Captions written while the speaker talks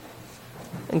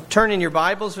And turn in your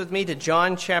Bibles with me to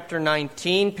John chapter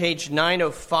 19, page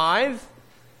 905,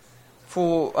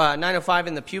 for 905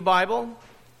 in the Pew Bible.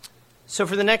 So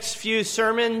for the next few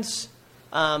sermons,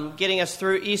 getting us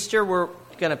through Easter, we're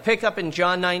going to pick up in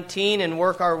John 19 and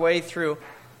work our way through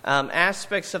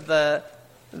aspects of the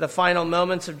final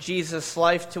moments of Jesus'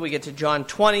 life till we get to John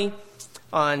 20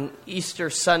 on Easter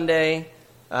Sunday.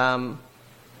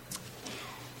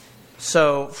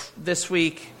 So this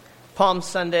week, Palm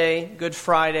Sunday, Good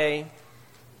Friday,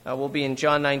 we'll be in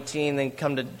John 19, then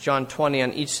come to John 20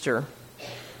 on Easter.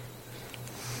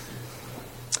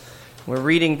 We're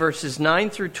reading verses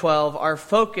 9 through 12. Our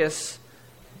focus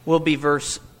will be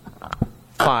verse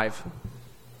 5.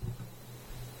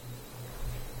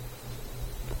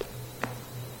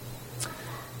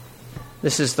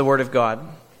 This is the Word of God.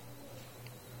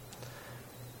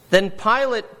 Then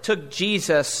Pilate took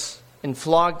Jesus and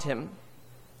flogged him.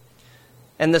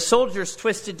 And the soldiers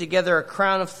twisted together a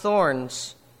crown of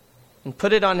thorns and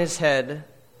put it on his head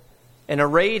and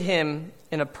arrayed him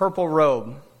in a purple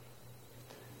robe.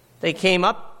 They came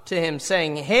up to him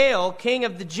saying, "Hail, King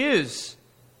of the Jews!"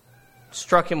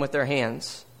 Struck him with their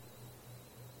hands.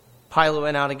 Pilate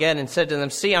went out again and said to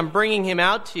them, "See, I'm bringing him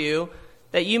out to you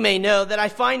that you may know that I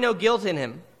find no guilt in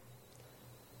him."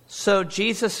 So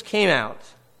Jesus came out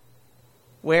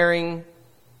wearing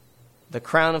the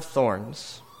crown of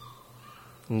thorns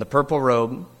and the purple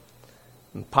robe.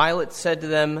 And Pilate said to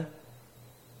them,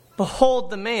 "Behold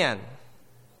the man."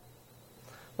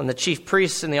 When the chief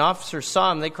priests and the officers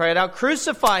saw him, they cried out,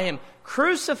 "Crucify him!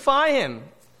 Crucify him!"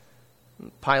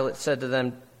 And Pilate said to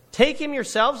them, "Take him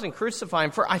yourselves and crucify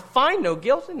him, for I find no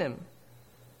guilt in him."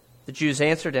 The Jews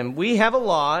answered him, "We have a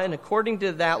law, and according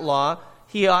to that law,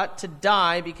 he ought to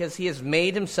die because he has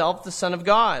made himself the Son of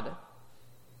God."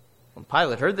 When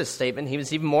Pilate heard this statement, he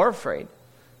was even more afraid.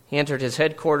 He entered his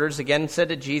headquarters again and said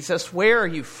to Jesus, "Where are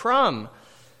you from?"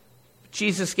 But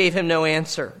Jesus gave him no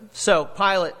answer. So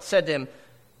Pilate said to him,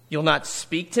 "You'll not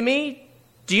speak to me?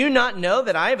 Do you not know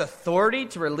that I have authority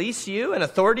to release you and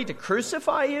authority to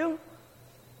crucify you?"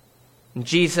 And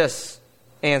Jesus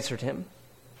answered him,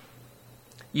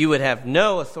 "You would have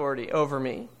no authority over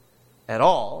me at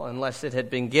all unless it had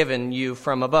been given you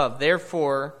from above.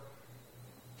 Therefore,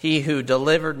 he who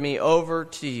delivered me over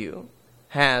to you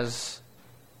has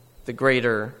the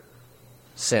greater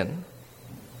sin."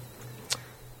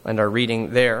 And our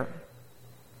reading there.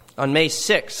 On May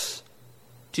 6,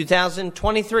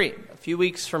 2023, a few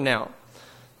weeks from now,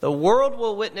 the world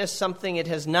will witness something it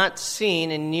has not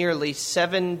seen in nearly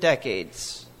 7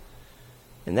 decades.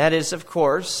 And that is, of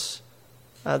course,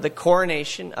 the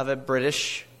coronation of a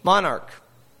British monarch.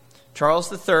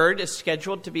 Charles III is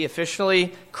scheduled to be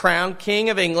officially crowned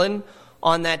King of England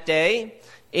on that day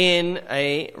in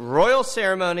a royal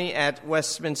ceremony at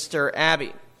Westminster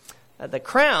Abbey. The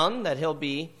crown that he'll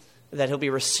be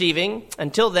receiving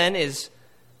until then is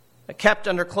kept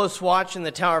under close watch in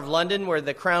the Tower of London, where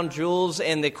the crown jewels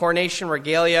and the coronation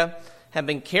regalia have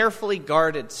been carefully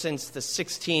guarded since the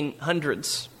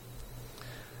 1600s.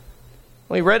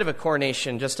 We read of a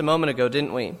coronation just a moment ago,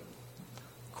 didn't we?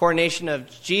 Coronation of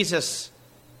Jesus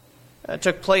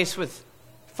took place with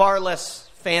far less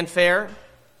fanfare.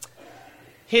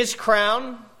 His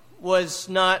crown was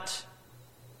not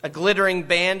a glittering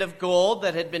band of gold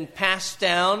that had been passed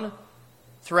down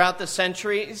throughout the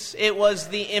centuries. It was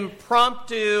the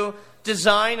impromptu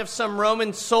design of some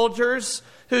Roman soldiers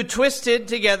who twisted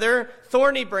together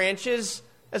thorny branches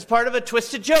as part of a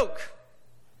twisted joke.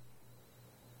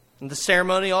 And the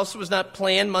ceremony also was not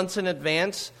planned months in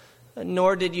advance,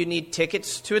 nor did you need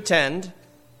tickets to attend.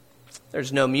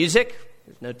 There's no music,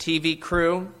 there's no TV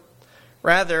crew.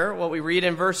 Rather, what we read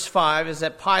in verse 5 is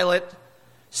that Pilate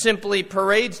simply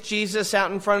parades Jesus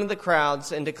out in front of the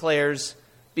crowds and declares,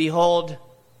 "Behold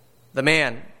the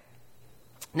man."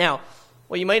 Now,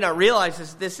 what you might not realize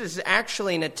is this is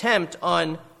actually an attempt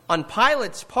on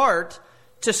Pilate's part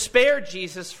to spare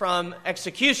Jesus from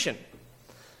execution.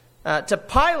 To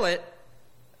Pilate,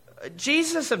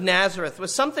 Jesus of Nazareth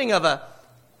was something of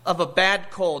a bad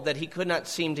cold that he could not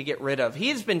seem to get rid of. He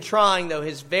has been trying, though,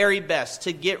 his very best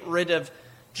to get rid of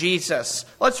Jesus.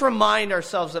 Let's remind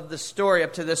ourselves of the story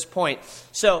up to this point.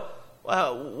 So,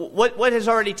 what has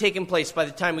already taken place by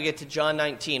the time we get to John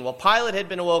 19? Well, Pilate had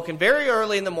been awoken very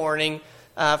early in the morning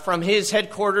from his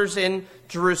headquarters in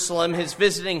Jerusalem, his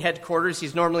visiting headquarters.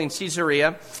 He's normally in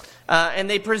Caesarea. And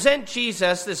they present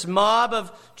Jesus, this mob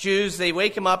of Jews, they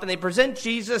wake him up and they present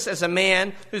Jesus as a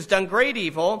man who's done great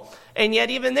evil. And yet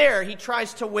even there, he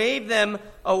tries to wave them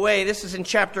away. This is in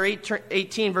chapter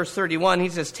 18, verse 31. He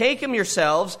says, "Take him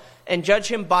yourselves and judge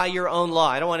him by your own law."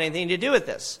 I don't want anything to do with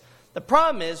this. The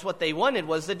problem is what they wanted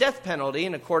was the death penalty,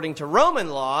 and according to Roman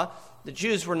law, the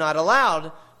Jews were not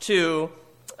allowed to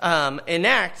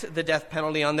enact the death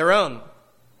penalty on their own.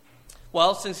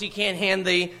 Well, since he can't hand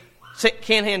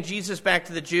Jesus back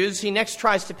to the Jews, he next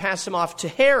tries to pass him off to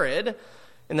Herod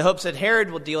in the hopes that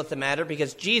Herod will deal with the matter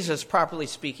because Jesus, properly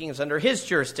speaking, is under his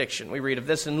jurisdiction. We read of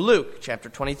this in Luke chapter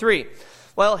 23.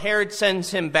 Well, Herod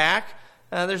sends him back.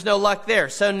 There's no luck there.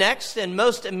 So next, and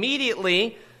most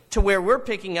immediately to where we're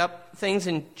picking up things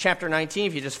in chapter 19,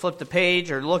 if you just flip the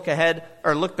page or look ahead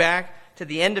or look back to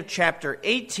the end of chapter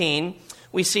 18,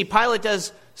 we see Pilate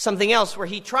does something else where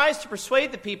he tries to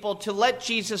persuade the people to let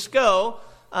Jesus go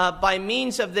by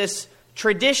means of this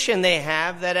tradition they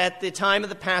have that at the time of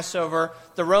the Passover,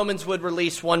 the Romans would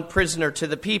release one prisoner to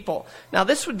the people. Now,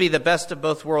 this would be the best of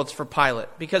both worlds for Pilate,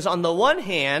 because on the one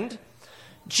hand,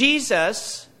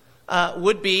 Jesus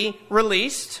would be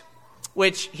released,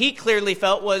 which he clearly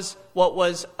felt was what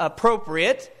was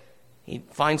appropriate. He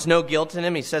finds no guilt in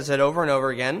him. He says that over and over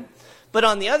again. But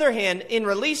on the other hand, in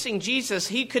releasing Jesus,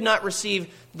 he could not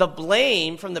receive the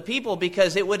blame from the people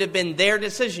because it would have been their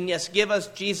decision. Yes, give us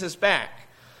Jesus back.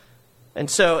 And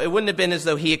so it wouldn't have been as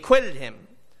though he acquitted him.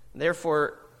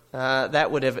 Therefore,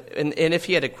 that would have, and if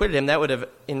he had acquitted him, that would have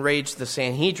enraged the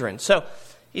Sanhedrin. So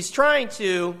he's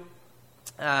really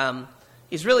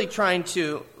trying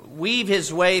to weave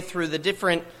his way through the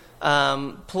different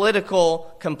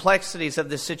political complexities of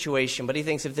this situation. But he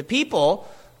thinks if the people,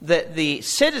 the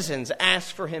citizens,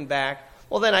 ask for him back,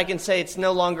 well, then I can say it's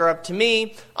no longer up to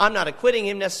me. I'm not acquitting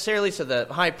him necessarily, so the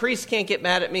high priest can't get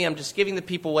mad at me. I'm just giving the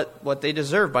people what they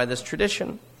deserve by this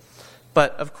tradition.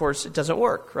 But, of course, it doesn't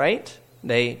work, right?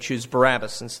 They choose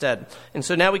Barabbas instead. And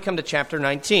so now we come to chapter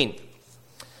 19.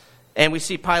 And we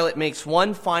see Pilate makes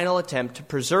one final attempt to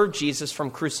preserve Jesus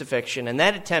from crucifixion. And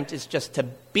that attempt is just to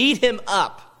beat him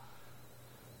up,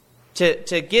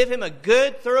 to give him a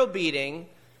good, thorough beating,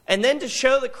 and then to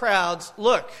show the crowds,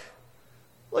 look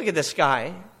at this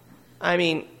guy. I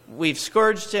mean, we've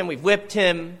scourged him, we've whipped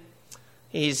him,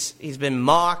 he's been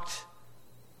mocked.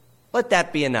 Let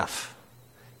that be enough.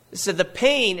 So the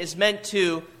pain is meant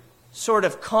to sort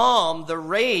of calm the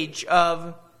rage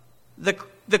of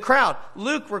the crowd.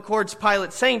 Luke records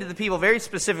Pilate saying to the people very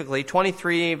specifically,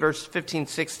 23 verse 15,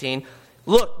 16,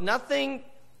 look, nothing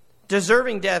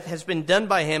deserving death has been done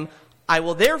by him. I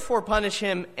will therefore punish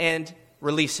him and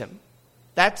release him.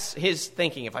 That's his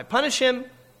thinking. If I punish him,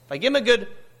 if I give him a good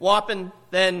whopping,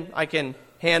 then I can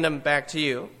hand him back to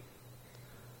you.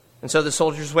 And so the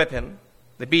soldiers whip him.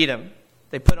 They beat him.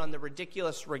 They put on the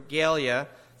ridiculous regalia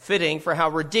fitting for how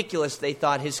ridiculous they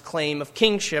thought his claim of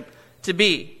kingship to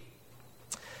be.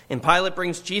 And Pilate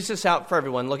brings Jesus out for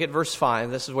everyone. Look at verse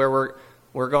 5. This is where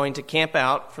we're going to camp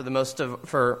out for the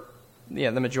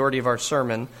majority of our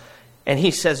sermon. And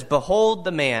he says, "Behold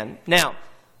the man." Now,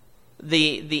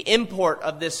 the import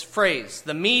of this phrase,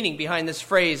 the meaning behind this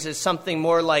phrase is something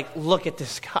more like, look at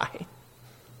this guy.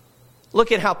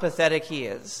 Look at how pathetic he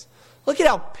is. Look at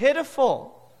how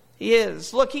pitiful he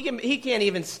is. Look, he can't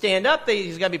even stand up.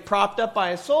 He's got to be propped up by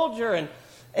a soldier.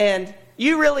 And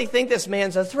you really think this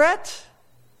man's a threat?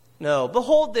 No.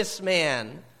 Behold this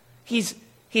man. He's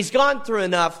gone through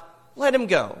enough. Let him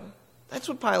go. That's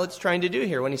what Pilate's trying to do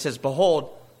here when he says,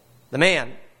 behold the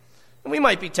man. And we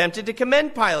might be tempted to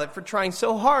commend Pilate for trying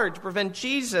so hard to prevent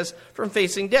Jesus from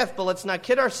facing death. But let's not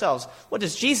kid ourselves. What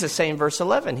does Jesus say in verse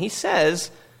 11? He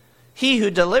says, "He who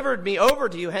delivered me over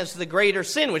to you has the greater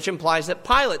sin," which implies that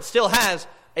Pilate still has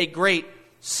a great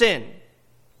sin.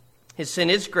 His sin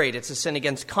is great. It's a sin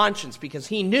against conscience because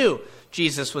he knew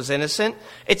Jesus was innocent.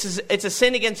 It's a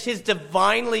sin against his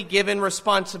divinely given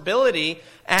responsibility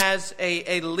as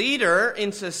a leader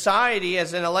in society,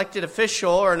 as an elected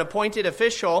official or an appointed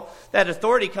official. That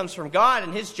authority comes from God,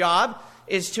 and his job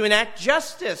is to enact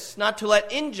justice, not to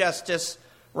let injustice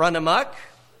run amok.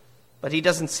 But he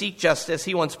doesn't seek justice.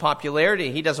 He wants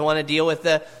popularity. He doesn't want to deal with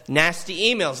the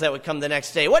nasty emails that would come the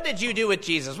next day. What did you do with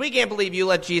Jesus? We can't believe you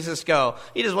let Jesus go.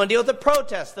 He doesn't want to deal with the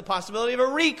protest, the possibility of a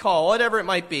recall, whatever it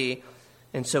might be.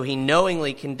 And so he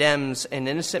knowingly condemns an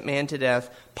innocent man to death.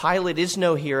 Pilate is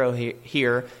no hero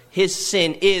here. His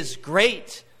sin is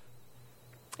great.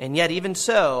 And yet even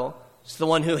so, it's the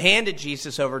one who handed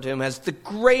Jesus over to him has the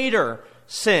greater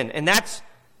sin. And that's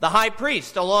the high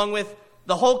priest along with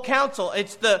the whole council.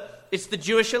 It's the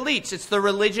Jewish elites. It's the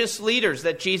religious leaders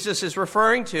that Jesus is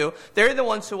referring to. They're the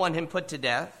ones who want him put to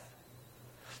death.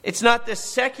 It's not the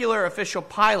secular official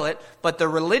Pilate, but the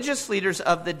religious leaders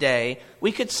of the day.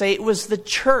 We could say it was the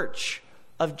church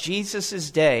of Jesus'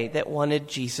 day that wanted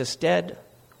Jesus dead.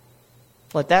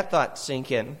 Let that thought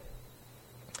sink in.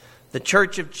 The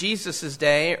church of Jesus'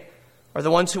 day are the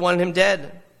ones who wanted him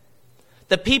dead.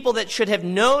 the people that should have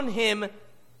known him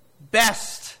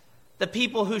best, the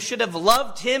people who should have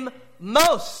loved him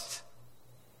most.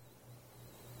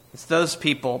 It's those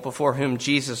people before whom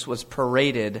Jesus was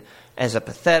paraded as a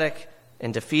pathetic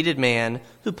and defeated man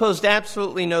who posed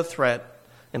absolutely no threat.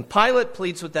 And Pilate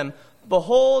pleads with them,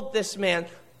 behold this man,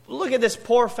 look at this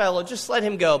poor fellow, just let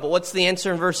him go. But what's the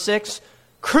answer in verse 6?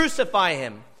 Crucify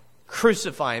him.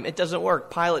 Crucify him. It doesn't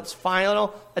work. Pilate's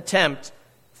final attempt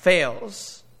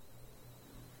fails.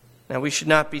 Now we should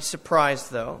not be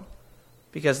surprised, though,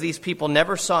 because these people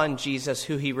never saw in Jesus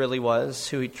who he really was,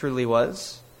 who he truly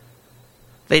was.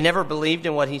 They never believed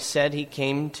in what he said he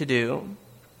came to do.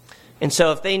 And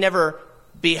so if they never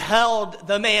beheld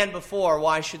the man before,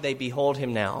 why should they behold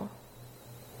him now?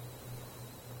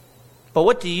 But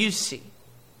what do you see?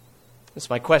 That's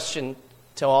my question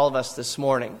to all of us this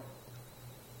morning.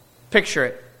 Picture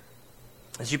it.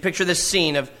 As you picture this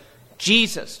scene of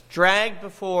Jesus dragged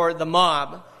before the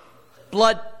mob,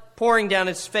 blood pouring down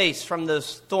his face from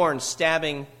those thorns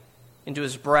stabbing into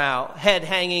his brow, head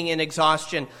hanging in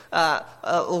exhaustion,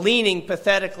 leaning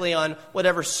pathetically on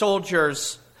whatever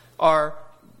soldiers are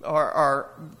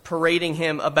parading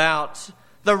him about.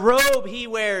 The robe he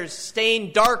wears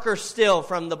stained darker still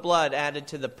from the blood added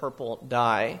to the purple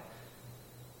dye.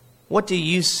 What do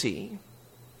you see?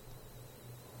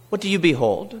 What do you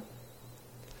behold?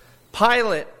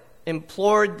 Pilate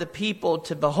implored the people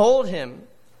to behold him,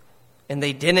 and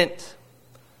they didn't.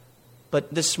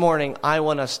 But this morning, I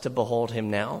want us to behold him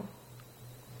now.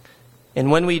 And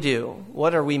when we do,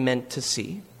 what are we meant to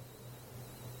see?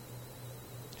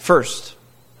 First,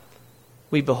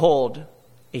 we behold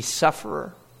a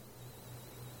sufferer.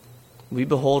 We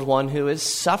behold one who is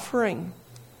suffering.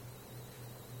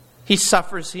 He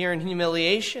suffers here in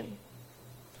humiliation.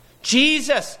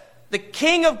 Jesus, the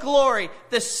King of glory,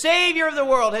 the Savior of the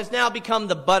world, has now become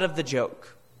the butt of the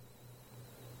joke.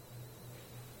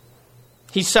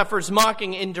 He suffers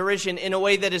mocking and derision in a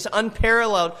way that is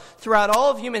unparalleled throughout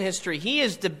all of human history. He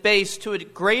is debased to a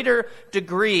greater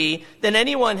degree than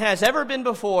anyone has ever been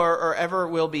before or ever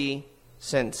will be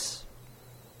since.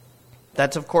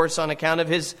 That's, of course, on account of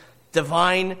his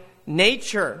divine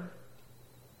nature.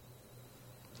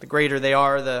 The greater they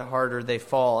are, the harder they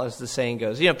fall, as the saying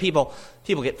goes. You know, people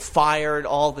get fired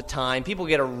all the time. People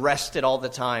get arrested all the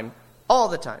time. All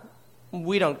the time.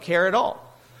 We don't care at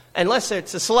all. Unless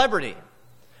it's a celebrity.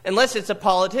 Unless it's a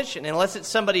politician. Unless it's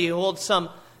somebody who holds some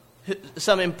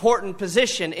important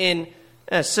position in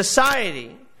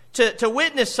society. To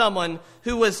witness someone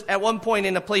who was at one point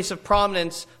in a place of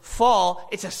prominence fall,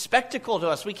 it's a spectacle to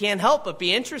us. We can't help but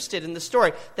be interested in the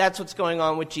story. That's what's going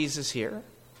on with Jesus here.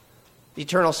 The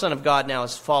eternal Son of God now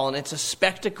has fallen. It's a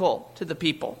spectacle to the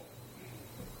people.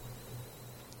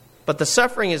 But the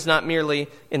suffering is not merely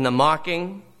in the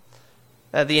mocking.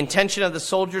 The intention of the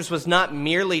soldiers was not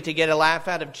merely to get a laugh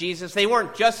out of Jesus. They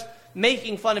weren't just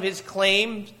making fun of his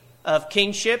claim of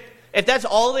kingship. If that's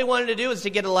all they wanted to do is to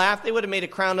get a laugh, they would have made a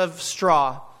crown of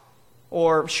straw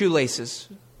or shoelaces,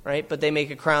 right? But they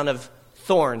make a crown of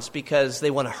thorns because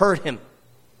they want to hurt him.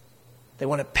 They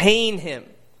want to pain him.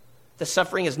 The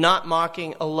suffering is not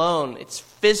mocking alone. It's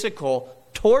physical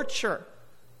torture.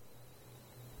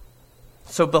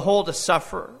 So behold a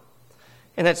sufferer.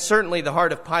 And that's certainly the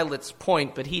heart of Pilate's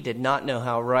point, but he did not know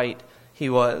how right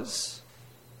he was.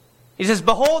 He says,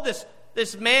 behold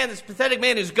this man, this pathetic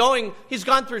man he's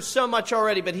gone through so much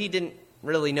already, but he didn't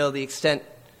really know the extent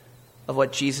of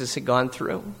what Jesus had gone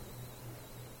through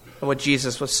and what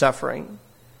Jesus was suffering.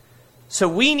 So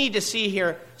we need to see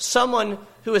here someone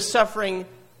who is suffering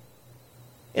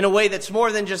in a way that's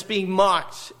more than just being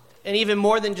mocked and even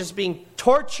more than just being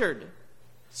tortured.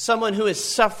 Someone who is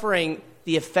suffering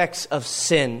the effects of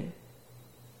sin.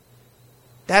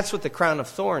 That's what the Crown of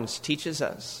Thorns teaches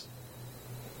us.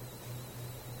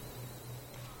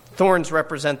 Thorns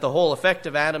represent the whole effect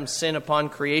of Adam's sin upon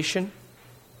creation.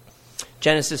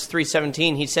 Genesis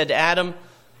 3:17, he said to Adam,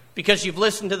 because you've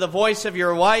listened to the voice of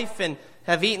your wife and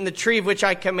have eaten the tree of which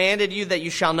I commanded you that you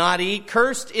shall not eat.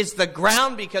 Cursed is the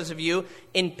ground because of you.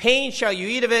 In pain shall you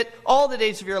eat of it all the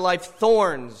days of your life.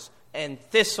 Thorns and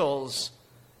thistles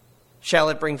shall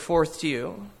it bring forth to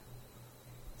you.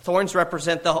 Thorns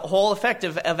represent the whole effect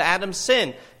of Adam's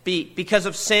sin. Because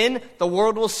of sin, the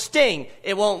world will sting.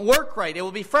 It won't work right. It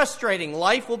will be frustrating.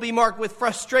 Life will be marked with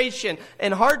frustration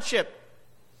and hardship.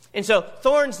 And so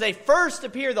thorns, they first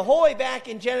appear the whole way back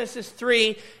in Genesis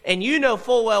 3, and you know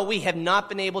full well we have not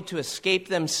been able to escape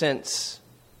them since.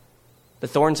 The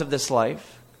thorns of this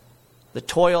life, the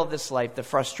toil of this life, the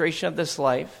frustration of this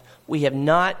life, we have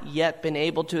not yet been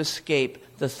able to escape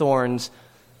the thorns.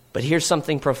 But here's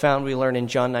something profound we learn in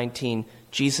John 19.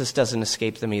 Jesus doesn't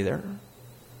escape them either.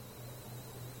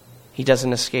 he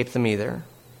doesn't escape them either.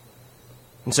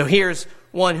 And so here's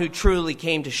one who truly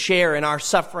came to share in our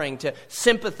suffering, to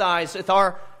sympathize with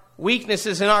our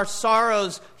weaknesses and our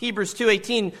sorrows. Hebrews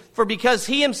 2:18, for because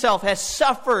he himself has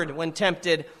suffered when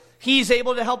tempted, he's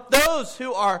able to help those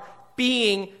who are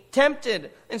being tempted.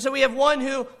 And so we have one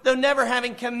who, though never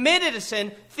having committed a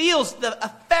sin, feels the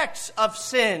effects of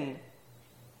sin.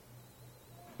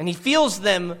 And he feels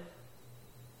them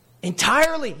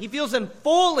entirely. He feels them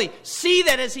fully. See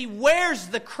that as he wears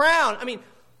the crown. I mean,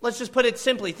 let's just put it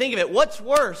simply. Think of it. What's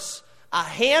worse, a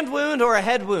hand wound or a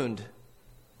head wound?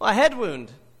 Well, a head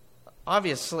wound,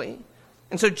 obviously.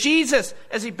 And so Jesus,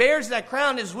 as he bears that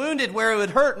crown, is wounded where it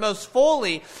would hurt most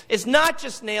fully. It's not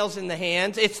just nails in the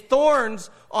hands, it's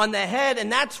thorns on the head.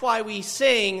 And that's why we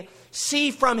sing, see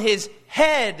from his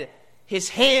head, his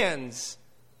hands,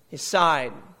 his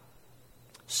side.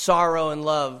 Sorrow and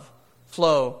love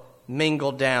flow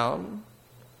mingled down.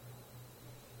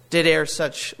 Did e'er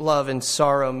such love and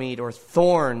sorrow meet, or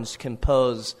thorns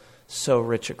compose so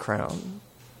rich a crown?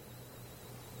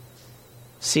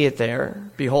 See it there.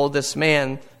 Behold this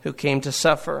man who came to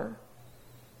suffer.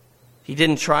 He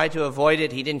didn't try to avoid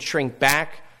it. He didn't shrink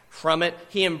back from it.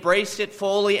 He embraced it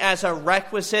fully as a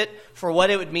requisite for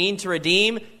what it would mean to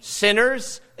redeem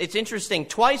sinners. It's interesting.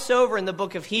 Twice over in the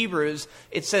book of Hebrews,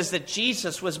 it says that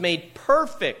Jesus was made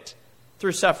perfect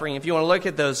through suffering. If you want to look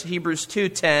at those, Hebrews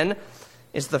 2:10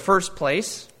 is the first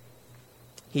place.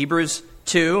 Hebrews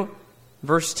 2,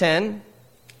 verse 10.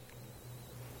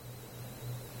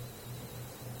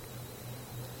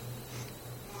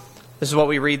 This is what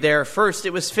we read there. First,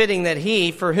 it was fitting that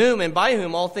he, for whom and by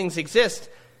whom all things exist,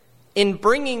 in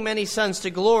bringing many sons to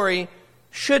glory,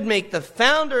 should make the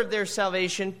founder of their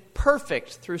salvation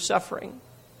perfect through suffering.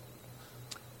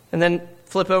 And then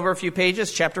flip over a few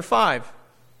pages, chapter 5,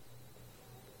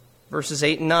 verses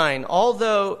 8 and 9.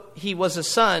 Although he was a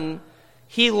son,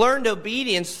 he learned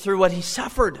obedience through what he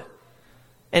suffered.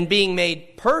 And being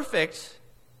made perfect,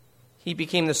 he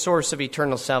became the source of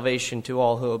eternal salvation to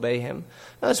all who obey him.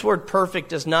 Now, this word perfect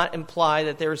does not imply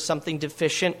that there is something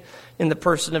deficient in the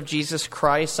person of Jesus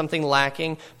Christ, something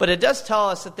lacking, but it does tell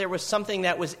us that there was something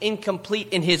that was incomplete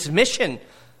in his mission.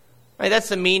 Right? That's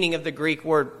the meaning of the Greek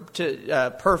word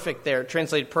to perfect there,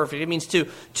 translated perfect. It means to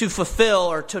fulfill,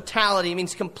 or totality. It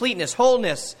means completeness,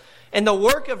 wholeness. And the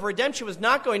work of redemption was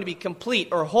not going to be complete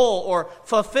or whole or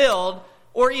fulfilled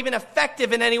or even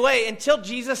effective in any way until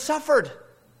Jesus suffered.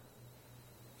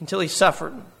 Until he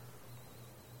suffered.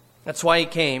 That's why he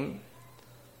came.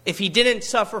 If he didn't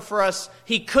suffer for us,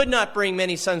 he could not bring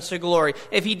many sons to glory.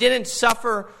 If he didn't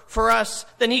suffer for us,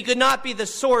 then he could not be the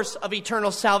source of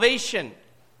eternal salvation.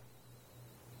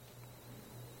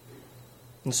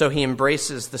 And so he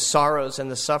embraces the sorrows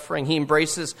and the suffering. He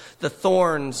embraces the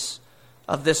thorns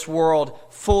of this world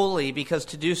fully, because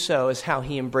to do so is how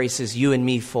he embraces you and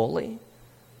me fully.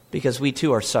 Because we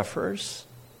too are sufferers.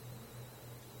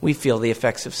 We feel the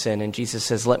effects of sin, and Jesus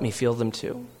says, let me feel them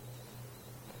too.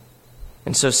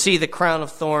 And so see the crown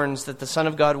of thorns that the Son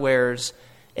of God wears,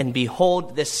 and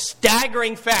behold this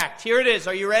staggering fact. Here it is.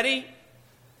 Are you ready?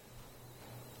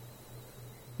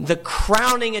 The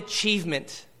crowning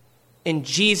achievement in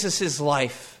Jesus'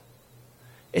 life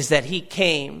is that he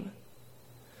came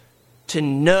to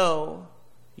know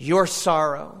your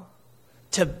sorrow,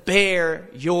 to bear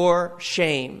your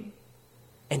shame,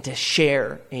 and to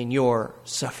share in your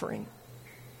suffering.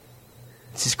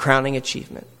 It's his crowning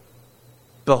achievement.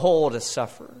 Behold a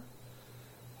sufferer.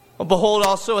 Well, behold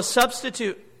also a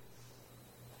substitute.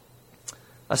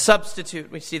 A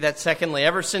substitute. We see that secondly.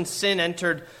 Ever since sin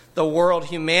entered the world,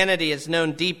 humanity has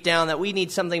known deep down that we need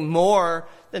something more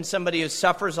than somebody who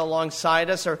suffers alongside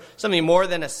us, or something more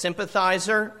than a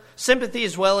sympathizer. Sympathy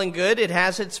is well and good. It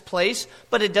has its place,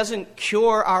 but it doesn't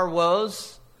cure our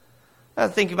woes.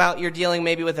 Think about you're dealing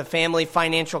maybe with a family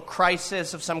financial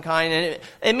crisis of some kind, and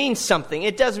it means something.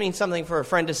 It does mean something for a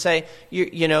friend to say,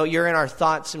 you're in our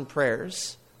thoughts and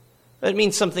prayers. It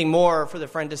means something more for the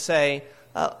friend to say,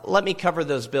 let me cover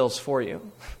those bills for you.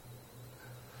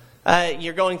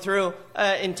 You're going through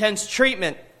intense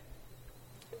treatment,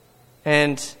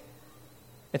 and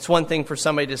it's one thing for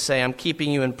somebody to say, I'm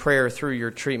keeping you in prayer through your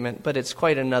treatment, but it's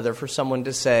quite another for someone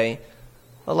to say,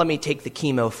 well, let me take the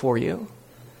chemo for you.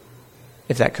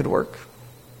 If that could work.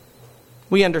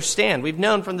 We understand. We've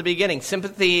known from the beginning.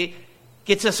 Sympathy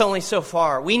gets us only so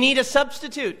far. We need a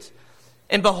substitute.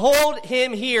 And behold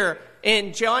him here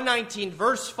in John 19,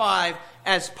 verse 5,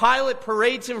 as Pilate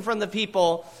parades him from the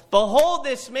people. Behold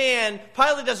this man.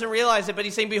 Pilate doesn't realize it, but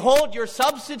he's saying, behold your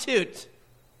substitute.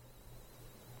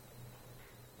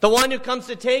 The one who comes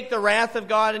to take the wrath of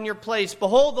God in your place.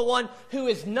 Behold, the one who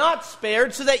is not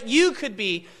spared so that you could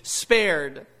be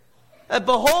spared.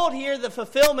 Behold here the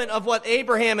fulfillment of what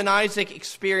Abraham and Isaac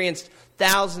experienced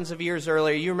thousands of years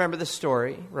earlier. You remember the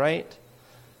story, right?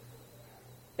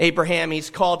 Abraham,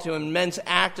 he's called to an immense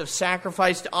act of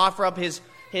sacrifice to offer up his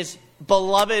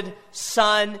beloved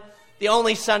son, the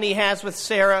only son he has with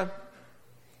Sarah,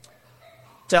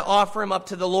 to offer him up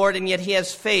to the Lord, and yet he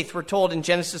has faith. We're told in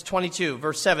Genesis 22,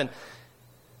 verse 7,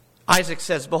 Isaac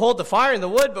says, behold the fire and the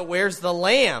wood, but where's the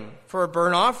lamb for a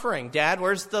burnt offering? Dad,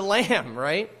 where's the lamb,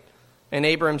 right? And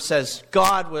Abraham says,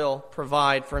 God will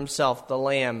provide for himself the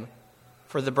lamb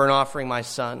for the burnt offering, my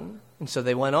son. And so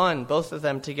they went on, both of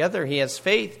them together. He has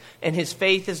faith, and his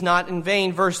faith is not in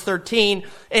vain. Verse 13,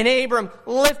 and Abram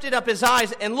lifted up his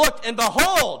eyes and looked, and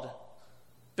behold,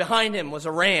 behind him was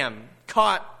a ram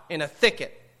caught in a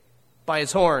thicket by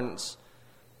his horns.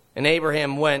 And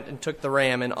Abraham went and took the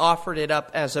ram and offered it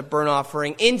up as a burnt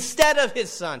offering instead of his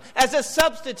son, as a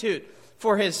substitute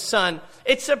for his son.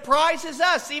 It surprises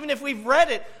us, even if we've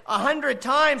read it 100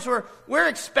 times, we're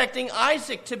expecting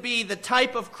Isaac to be the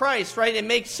type of Christ, right? It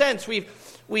makes sense.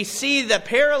 We see the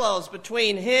parallels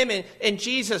between him and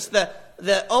Jesus,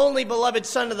 the only beloved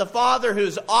Son of the Father,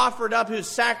 who's offered up, who's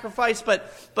sacrificed,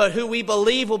 but who we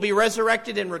believe will be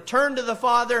resurrected and returned to the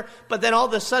Father. But then all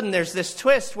of a sudden there's this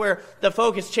twist where the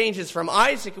focus changes from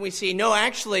Isaac, and we see, no,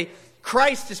 actually,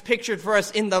 Christ is pictured for us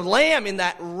in the lamb, in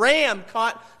that ram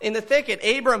caught in the thicket.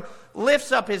 Abram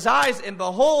lifts up his eyes, and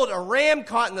behold, a ram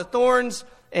caught in the thorns,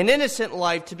 an innocent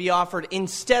life to be offered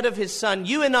instead of his son.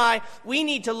 You and I, we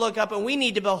need to look up and we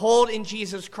need to behold in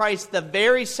Jesus Christ the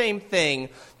very same thing.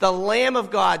 The Lamb of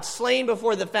God, slain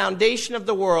before the foundation of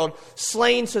the world,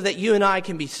 slain so that you and I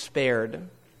can be spared.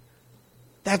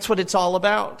 That's what it's all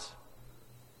about.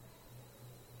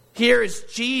 Here is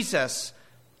Jesus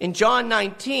in John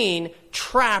 19,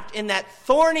 trapped in that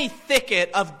thorny thicket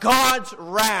of God's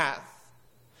wrath,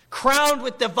 crowned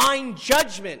with divine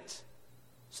judgment,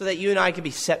 so that you and I could be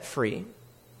set free.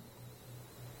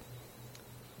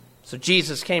 So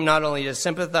Jesus came not only to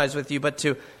sympathize with you, but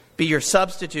to be your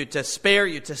substitute, to spare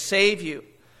you, to save you.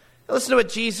 Now listen to what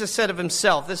Jesus said of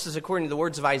himself. This is according to the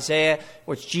words of Isaiah,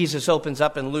 which Jesus opens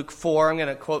up in Luke 4. I'm going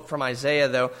to quote from Isaiah,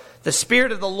 though. The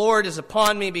Spirit of the Lord is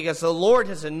upon me, because the Lord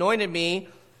has anointed me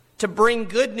to bring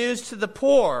good news to the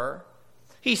poor.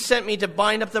 He sent me to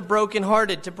bind up the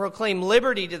brokenhearted, to proclaim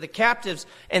liberty to the captives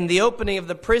and the opening of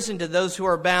the prison to those who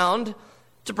are bound,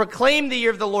 to proclaim the year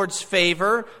of the Lord's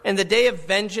favor and the day of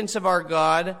vengeance of our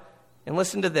God. And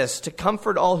listen to this, to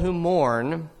comfort all who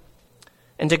mourn,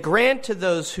 and to grant to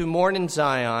those who mourn in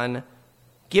Zion,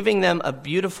 giving them a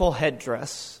beautiful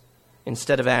headdress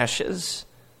instead of ashes,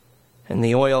 and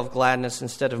the oil of gladness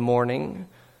instead of mourning.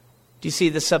 Do you see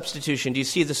the substitution? Do you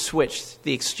see the switch,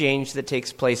 the exchange that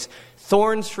takes place?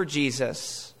 Thorns for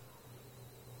Jesus,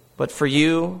 but for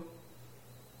you,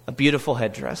 a beautiful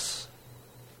headdress.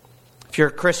 If you're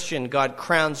a Christian, God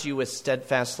crowns you with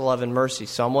steadfast love and mercy.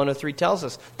 Psalm 103 tells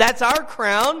us that's our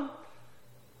crown.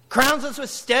 Crowns us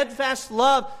with steadfast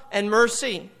love and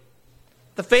mercy.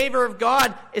 The favor of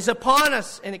God is upon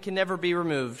us, and it can never be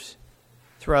removed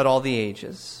throughout all the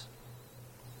ages.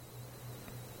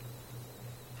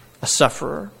 A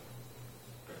sufferer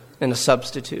and a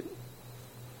substitute.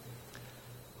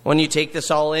 When you take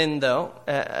this all in, though,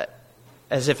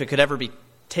 as if it could ever be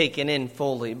taken in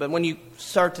fully, but when you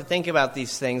start to think about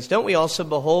these things, don't we also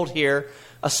behold here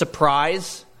a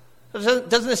surprise? Doesn't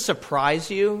this surprise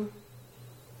you?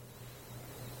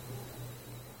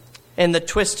 And the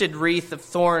twisted wreath of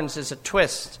thorns is a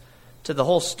twist to the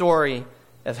whole story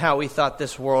of how we thought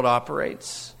this world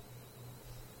operates.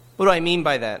 What do I mean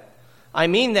by that? I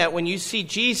mean that when you see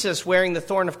Jesus wearing the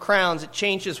thorn of crowns, it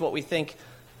changes what we think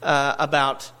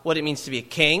about what it means to be a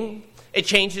king. It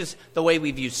changes the way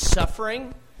we view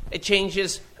suffering. It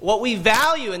changes what we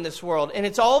value in this world. And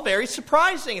it's all very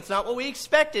surprising. It's not what we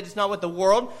expected. It's not what the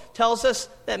world tells us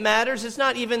that matters. It's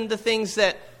not even the things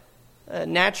that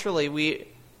naturally we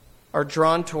are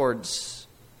drawn towards.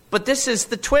 But this is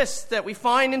the twist that we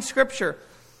find in Scripture.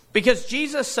 Because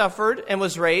Jesus suffered and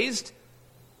was raised,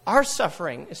 our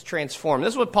suffering is transformed.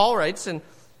 This is what Paul writes in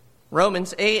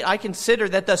Romans 8. I consider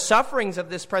that the sufferings of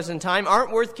this present time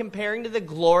aren't worth comparing to the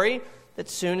glory that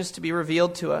soon is to be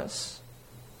revealed to us.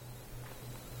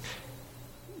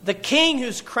 The king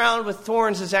who's crowned with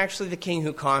thorns is actually the king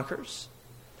who conquers.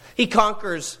 He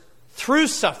conquers through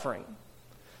suffering.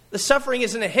 The suffering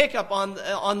isn't a hiccup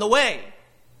on the way.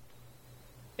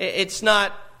 It's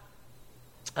not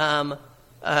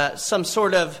some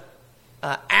sort of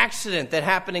accident that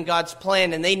happened in God's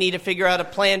plan and they need to figure out a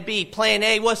plan B. Plan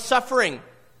A was suffering.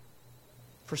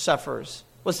 for sufferers,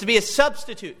 was to be a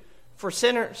substitute for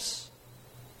sinners.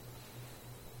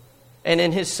 And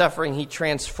in his suffering, he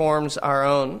transforms our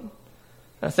own.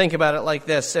 Now think about it like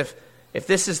this. If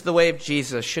this is the way of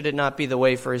Jesus, should it not be the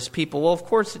way for his people? Well, of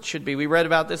course it should be. We read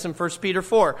about this in 1 Peter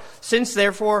 4. Since,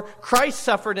 therefore, Christ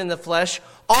suffered in the flesh,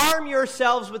 arm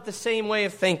yourselves with the same way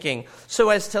of thinking, so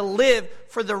as to live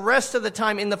for the rest of the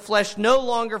time in the flesh, no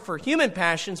longer for human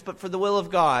passions, but for the will of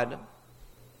God.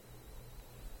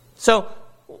 So,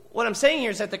 what I'm saying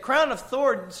here is that the crown of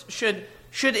thorns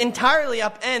should entirely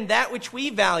upend that which we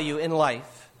value in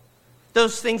life.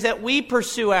 Those things that we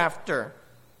pursue after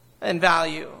and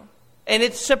value. And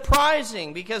it's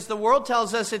surprising because the world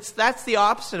tells us that's the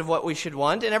opposite of what we should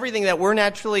want and everything that we're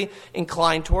naturally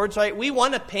inclined towards, right? We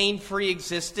want a pain-free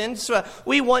existence.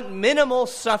 We want minimal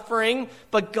suffering,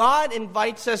 but God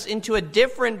invites us into a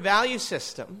different value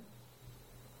system.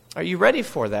 Are you ready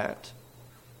for that?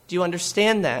 Do you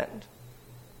understand that?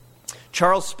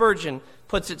 Charles Spurgeon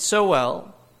puts it so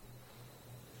well.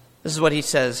 This is what he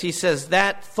says. He says,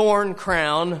 that thorn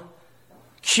crown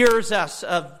cures us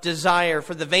of desire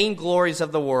for the vainglories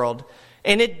of the world,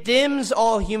 and it dims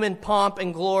all human pomp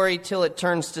and glory till it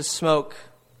turns to smoke.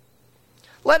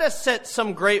 Let us set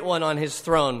some great one on his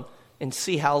throne and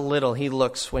see how little he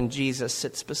looks when Jesus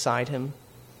sits beside him.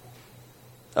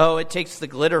 Oh, it takes the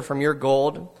glitter from your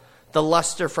gold, the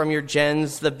luster from your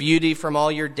gems, the beauty from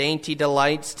all your dainty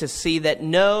delights, to see that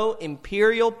no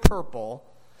imperial purple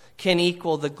can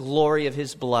equal the glory of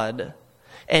his blood,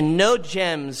 and no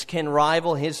gems can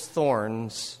rival his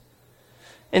thorns.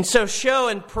 And so show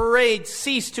and parade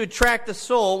cease to attract the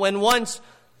soul when once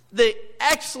the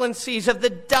excellencies of the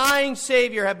dying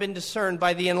Savior have been discerned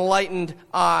by the enlightened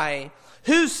eye.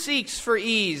 Who seeks for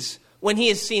ease when he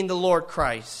has seen the Lord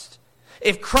Christ?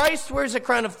 If Christ wears a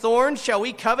crown of thorns, shall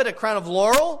we covet a crown of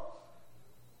laurel?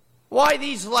 Why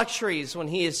these luxuries when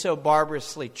he is so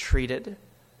barbarously treated?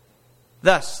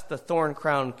 Thus, the thorn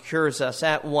crown cures us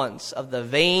at once of the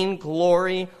vain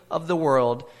glory of the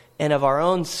world and of our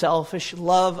own selfish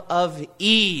love of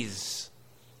ease.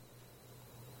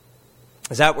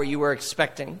 Is that what you were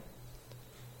expecting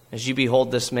as you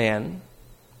behold this man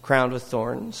crowned with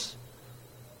thorns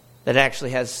that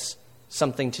actually has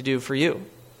something to do for you?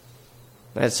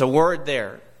 It's a word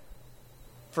there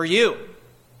for you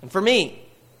and for me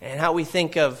and how we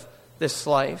think of this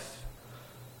life.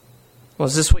 Well,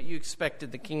 is this what you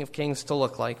expected the King of Kings to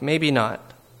look like? Maybe not.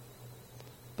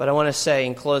 But I want to say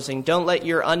in closing, don't let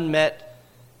your unmet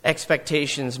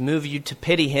expectations move you to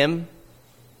pity him.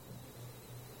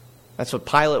 That's what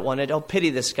Pilate wanted. Oh,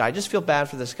 pity this guy. Just feel bad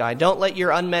for this guy. Don't let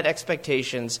your unmet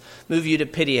expectations move you to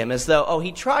pity him as though,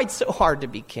 he tried so hard to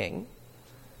be king,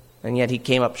 and yet he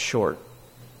came up short.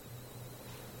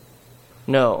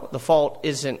 No, the fault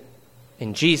isn't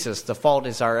in Jesus. The fault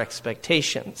is our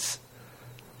expectations.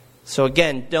 So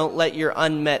again, don't let your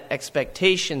unmet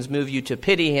expectations move you to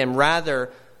pity him.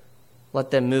 Rather,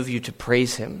 let them move you to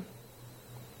praise him.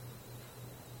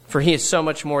 For he is so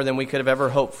much more than we could have ever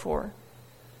hoped for.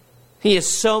 He is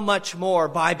so much more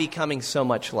by becoming so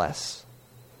much less.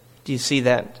 Do you see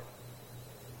that?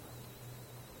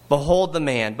 Behold the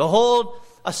man. Behold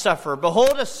a sufferer.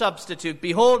 Behold a substitute.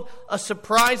 Behold a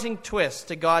surprising twist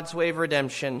to God's way of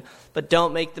redemption. But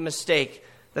don't make the mistake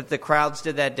that the crowds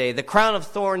did that day. The crown of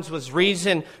thorns was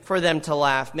reason for them to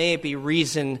laugh. May it be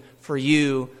reason for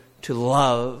you to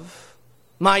love.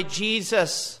 My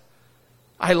Jesus,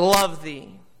 I love thee.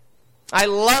 I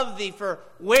love thee for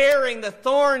wearing the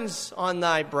thorns on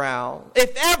thy brow.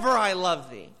 If ever I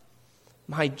love thee,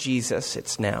 my Jesus,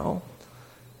 it's now.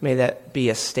 May that be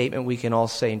a statement we can all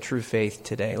say in true faith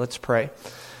today. Let's pray.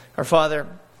 Our Father,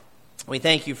 we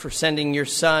thank you for sending your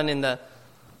Son in the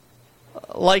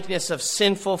likeness of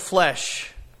sinful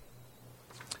flesh,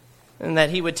 and that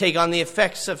he would take on the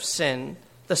effects of sin,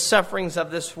 the sufferings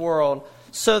of this world,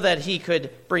 so that he could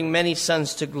bring many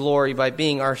sons to glory by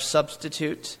being our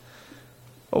substitute.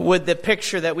 Would the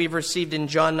picture that we've received in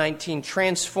John 19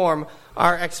 transform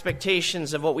our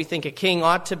expectations of what we think a king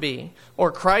ought to be,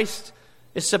 or Christ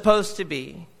is supposed to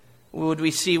be? Would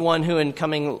we see one who in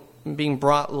coming, being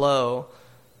brought low,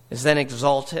 is then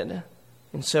exalted?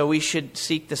 And so we should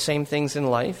seek the same things in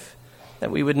life,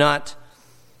 that we would not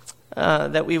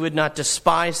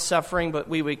despise suffering, but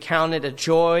we would count it a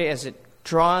joy as it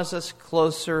draws us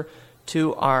closer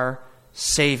to our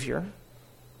Savior.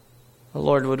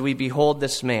 Lord, would we behold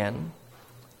this man,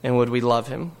 and would we love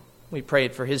him? We pray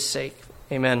it for his sake.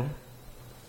 Amen.